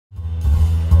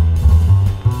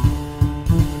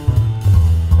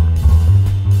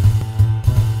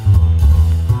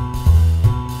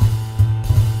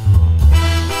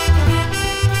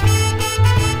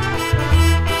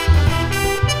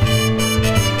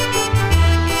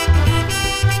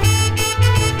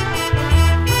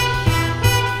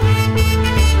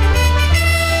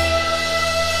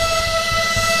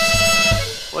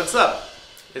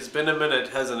It's been a minute,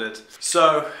 hasn't it?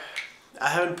 So, I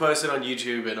haven't posted on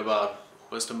YouTube in about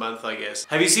almost a month, I guess.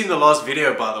 Have you seen the last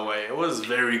video, by the way? It was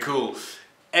very cool.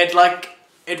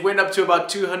 It went up to about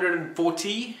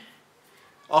 240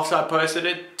 after I posted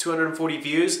it, 240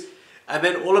 views. And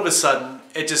then all of a sudden,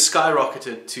 it just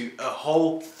skyrocketed to a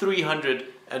whole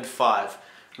 305.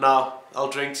 Now, I'll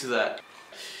drink to that.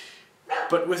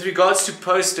 But with regards to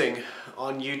posting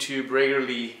on YouTube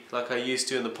regularly, like I used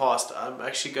to in the past, I'm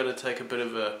actually going to take a bit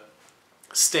of a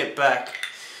step back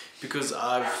because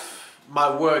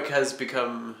my work has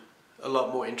become a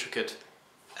lot more intricate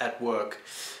at work.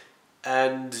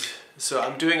 And so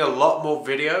I'm doing a lot more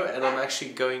video, and I'm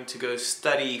actually going to go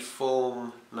study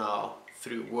film now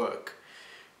through work,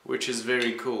 which is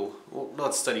very cool. Well,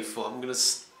 not study film, I'm going to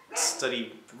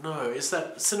study, no, is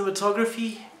that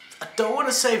cinematography? I don't want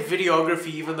to say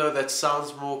videography, even though that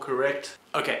sounds more correct.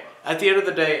 Okay, at the end of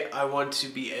the day, I want to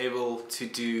be able to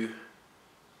do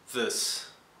this,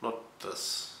 not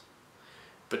this,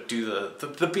 but do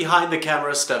the behind the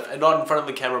camera stuff, and not in front of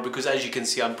the camera, because as you can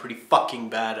see, I'm pretty fucking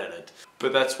bad at it.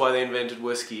 But that's why they invented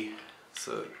whiskey,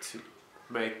 so to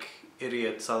make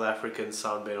idiot South Africans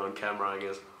sound better on camera, I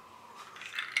guess.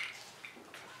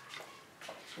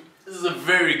 This is a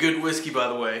very good whiskey, by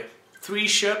the way. 3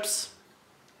 ships.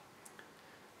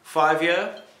 5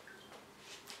 year.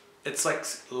 It's like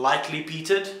lightly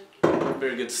peated.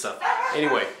 Very good stuff.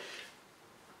 Anyway,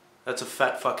 that's a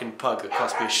fat fucking pug that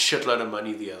cost me a shitload of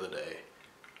money the other day.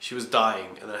 She was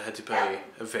dying and I had to pay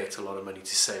a vet a lot of money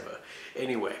to save her.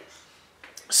 Anyway,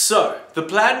 so the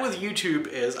plan with YouTube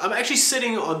is I'm actually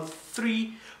sitting on 4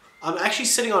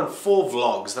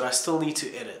 vlogs that I still need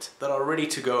to edit, that are ready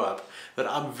to go up, that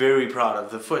I'm very proud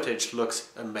of. The footage looks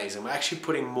amazing. I'm actually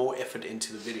putting more effort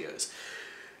into the videos.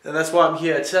 And that's why I'm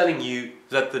here telling you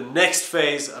that the next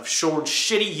phase of Sean's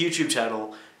shitty YouTube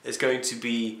channel is going to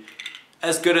be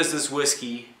as good as this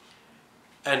whiskey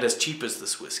and as cheap as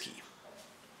this whiskey.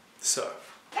 So,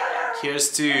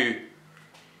 here's to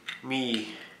me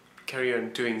carry on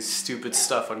doing stupid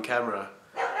stuff on camera.